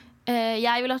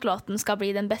 Jag vill att låten ska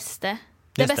bli den bästa.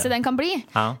 Det bästa den kan bli.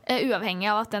 Uavhängig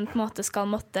av att den på något ska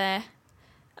måtte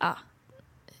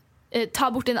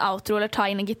ta bort en outro eller ta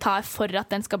in en gitarr för att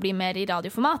den ska bli mer i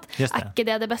radioformat. Är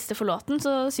inte det bästa för låten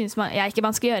så syns man jag inte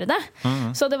man ska göra det.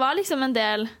 Så det var liksom en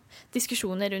del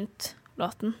diskussioner runt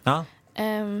låten.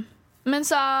 Men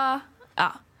så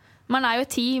man är ju ett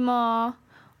team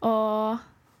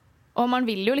och man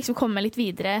vill ju liksom komma lite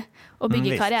vidare och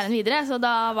bygga karriären vidare. Så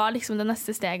då var liksom det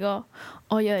nästa steg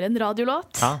att göra en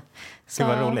radiolåt. Ja, det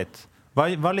var roligt.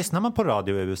 Vad lyssnar man på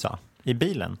radio i USA? I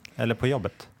bilen eller på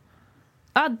jobbet?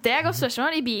 Ja, det er godt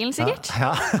spørsmål. I bilen sikkert.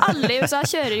 Ja. Alle i USA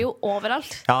kjører jo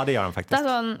overalt. Ja, det gör de faktiskt. Det er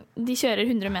sånn, de kjører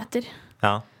 100 meter.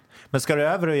 Ja. Men ska du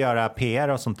över och göra PR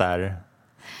och sånt där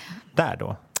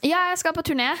då? Ja, jeg skal på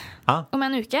turné om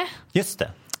en uke. Just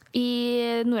det.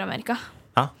 I Nordamerika.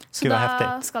 Ja, så gud, da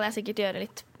häftigt. skal jeg sikkert gjøre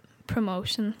litt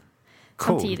promotion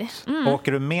Coolt. samtidig.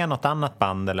 Åker du med något annat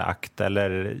band eller akt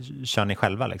eller kör ni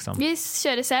själva liksom? Vi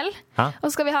kjører selv, og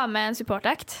så skal vi ha med en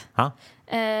supportakt.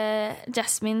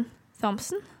 Jasmine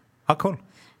Thompson. Ja, cool.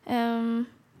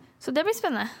 Så det blir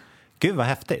spennende. Gud, vad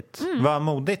häftigt. Vad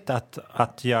modigt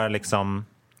att göra liksom,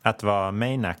 att vara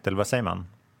main act, eller vad säger man?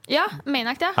 Ja, main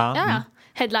act, ja. Ja.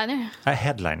 Headliner.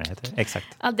 Headliner heter det,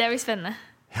 exakt. Ja, det blir spennende.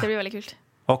 Det blir väldigt kult.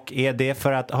 Och är det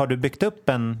för att, har du byggt upp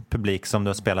en publik som du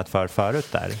har spelat för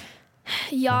förut där?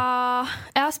 Ja,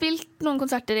 jeg har spilt noen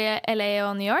konserter i LA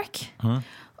og New York.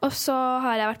 Og så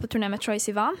har jeg vært på turné med Troye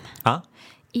Sivan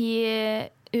i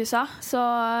USA. Så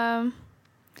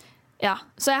ja,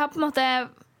 så jeg har på en måte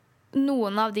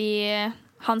noen av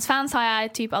hans fans har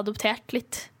jeg typ adoptert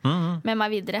litt med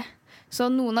meg videre. Så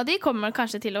noen av de kommer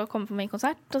kanskje til å komme på min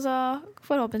konsert, og så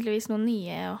forhåpentligvis noen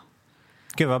nye og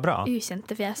Gud, vad bra.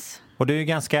 ukjente fjes. Och du är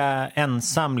ganska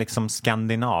ensam liksom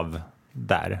skandinav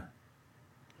där.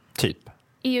 Typ.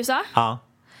 I USA? Ja.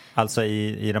 Alltså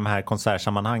i de här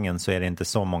konsertsammanhangen så är det inte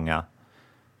så många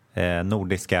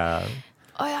nordiska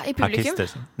i publikum? artister.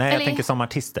 Nej, jag tänker som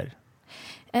artister.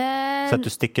 Så att du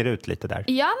sticker ut lite där.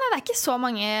 Ja, men det er ikke så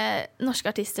mange norske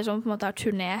artister som på en måte har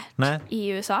turné i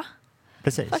USA.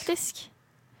 Precis. Faktisk.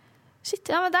 Shit,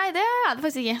 ja, men det er det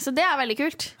faktisk ikke. Så det er veldig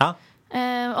kult. Ja.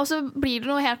 Og så blir det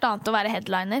noe helt annet å være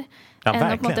headliner enn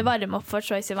å på en måte varme opp for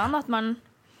Troye Sivan. At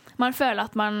man føler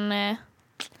at man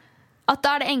at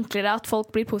da er det enklere at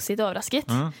folk blir positivt overrasket.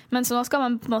 Men så nå skal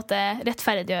man på en måte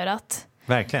rettferdiggjøre at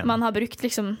man har brukt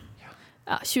liksom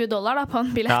 $20 da, på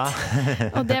en billett.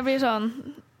 Och det blir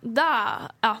sån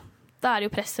da är det ju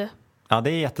presset. Ja,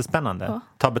 det är jättespännande.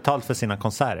 Ta betalt för sina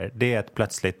konserter. Det är ett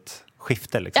plötsligt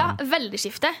skifte liksom. Ja, väldigt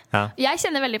skifte. Jag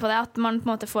känner väldigt på det att man på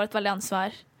en måte får ett väldigt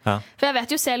ansvar. För jag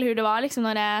vet ju själv hur det var liksom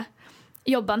när jag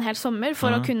jobbade en hel sommar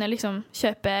för att kunna liksom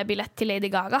köpa biljett till Lady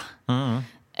Gaga.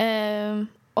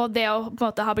 Och det att på en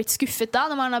måte ha blivit skuffet då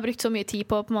när man har brukt så mycket tid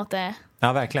på en måte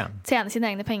verkligen. Tjäna sina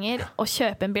egna pengar och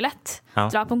köpa en biljett,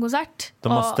 dra på en konsert. Då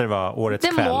måste det vara årets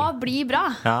kväll. Det må bli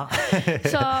bra.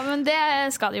 Så men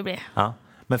det ska det ju bli.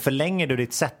 Men förlänger du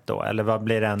ditt set då eller vad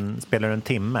blir spelar du en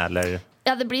timme eller?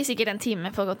 Ja, det blir säkert en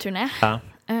timme på att gå turné.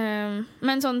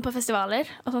 Men sån på festivaler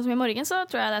och sånt som i morgon så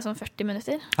tror jag det är sån 40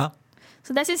 minuter.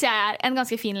 Så det syns jag är en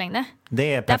ganska fin längd.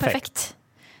 Det är perfekt.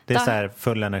 Det är så här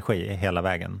full energi hela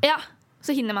vägen. Ja,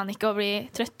 så hinner man inte att bli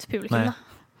trött publikum då.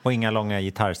 Och inga långa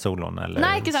gitarrsolon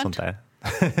eller sånt där.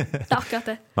 Det är akkurat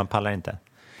det. Man pallar inte.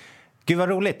 Gud vad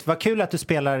roligt. Vad kul att du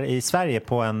spelar i Sverige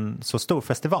på en så stor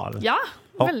festival. Ja,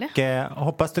 väldigt. Och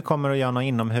hoppas du kommer att göra några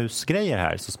inomhusgrejer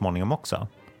här så småningom också.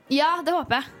 Ja, det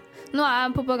hoppas jag. Nu är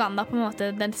propaganda på en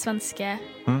måte den svenska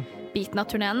biten av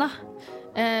turnén då.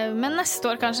 Men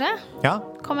nästa år kanske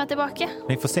kommer jag tillbaka.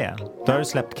 Vi får se. Då har du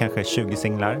släppt kanske 20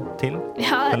 singlar till.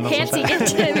 Ja, helt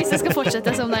säkert. Hvis jag ska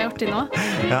fortsätta som det har gjort till nu.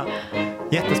 Ja,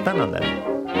 jättespännande.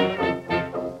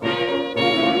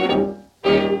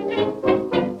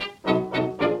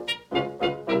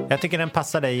 Jag tycker den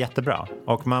passar dig jättebra.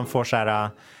 Och man får så här,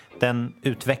 den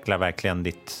utvecklar verkligen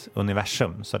ditt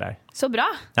universum så där. Så bra.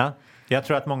 Ja, jag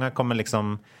tror att många kommer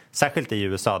liksom, särskilt i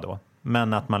USA då.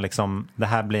 Men att man liksom, det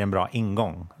här blir en bra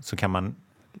ingång. Så kan man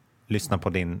lyssna på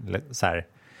din så här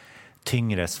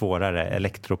tyngre, svårare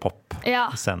elektropop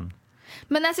sen.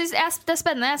 Men jag syns det är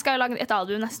spännande. Jag ska laga ett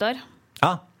album nästa år.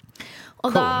 Och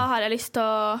cool. då har jag lust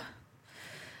att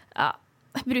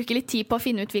bruka lite tid på att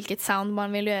finna ut vilket sound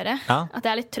man vill göra. Att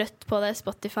jag är lite trött på det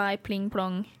Spotify, pling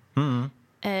plong.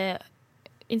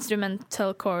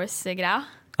 Instrumental chorus-greia.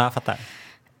 Ja, jag fattar.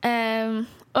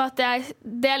 Och att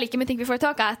det jag liker med Think Before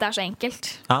Talk är att det är så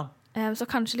enkelt. Så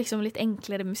kanske liksom lite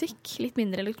enklare musik, lite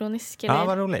mindre elektronisk. Eller... Ja,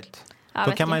 vad roligt.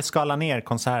 Då kan man ju skala ner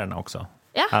konserterna också.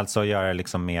 Alltså göra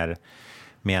liksom mer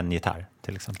med en gitarr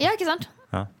till exempel. Ja, inte sant?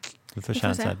 Ja. Du får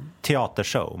köra en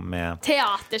teatershow med...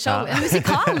 Teatershow, en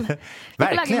musikal. Verkligen. Jag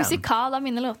får lägga musikal av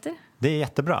mina låtar. Det är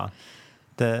jättebra.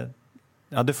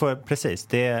 Du får, precis.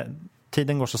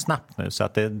 Tiden går så snabbt nu så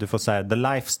att du får säga The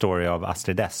Life Story av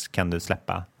Astrid S kan du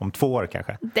släppa om 2 år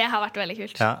kanske. Det har varit väldigt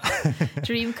kul. Ja.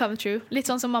 Dream come true. Lite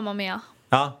sån som Mamma Mia.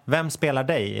 Ja, vem spelar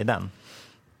dig i den?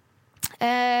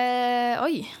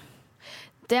 Oj.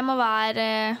 Det må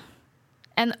vara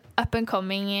en up and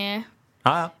coming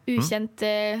ukänd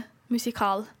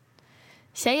musikal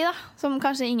tjej då, som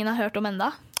kanske ingen har hört om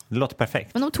ända. det låter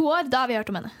perfekt. Men om 2 år, då har vi hört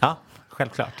om henne. Ja,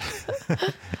 självklart.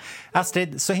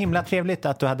 Astrid, så himla trevligt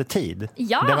att du hade tid.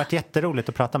 Ja. Det har varit jätteroligt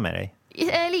att prata med dig.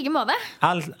 Ligger med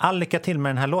det. All lycka till med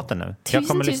den här låten nu. Jag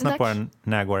kommer lyssna tack. på den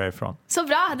när jag går härifrån. Så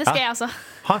bra, det ska jag alltså.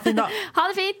 Ha en fin dag. Ha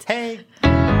det fint. Hej!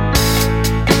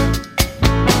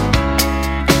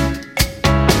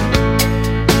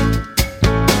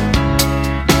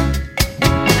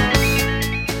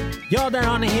 Ja, där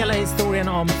har ni hela historien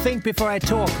om Think Before I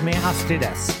Talk med Astrid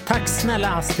S. Tack snälla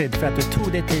Astrid för att du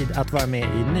tog dig tid att vara med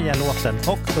i nya låten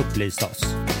och upplysa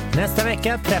oss. Nästa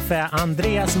vecka träffar jag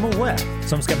Andreas Moe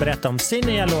som ska berätta om sin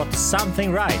nya låt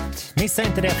Something Right. Missa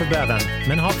inte det för böven.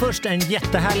 Men ha först en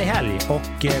jättehärlig helg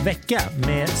och vecka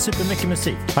med supermycket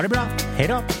musik. Ha det bra, hej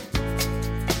då!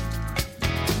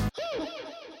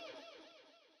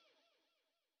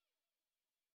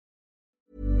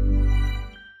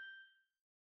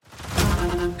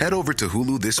 Head over to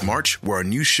Hulu this March, where our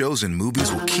new shows and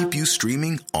movies will keep you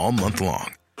streaming all month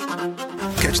long.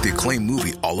 Catch the acclaimed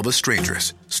movie All of Us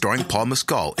Strangers, starring Paul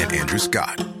Mescal and Andrew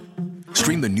Scott.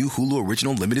 Stream the new Hulu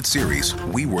original limited series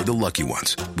We Were the Lucky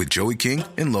Ones with Joey King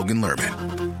and Logan Lerman.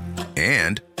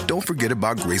 And don't forget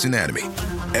about Grey's Anatomy.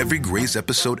 Every Grey's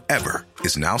episode ever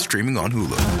is now streaming on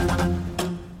Hulu.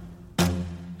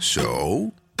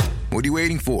 So, what are you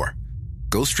waiting for?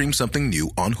 Go stream something new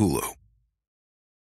on Hulu.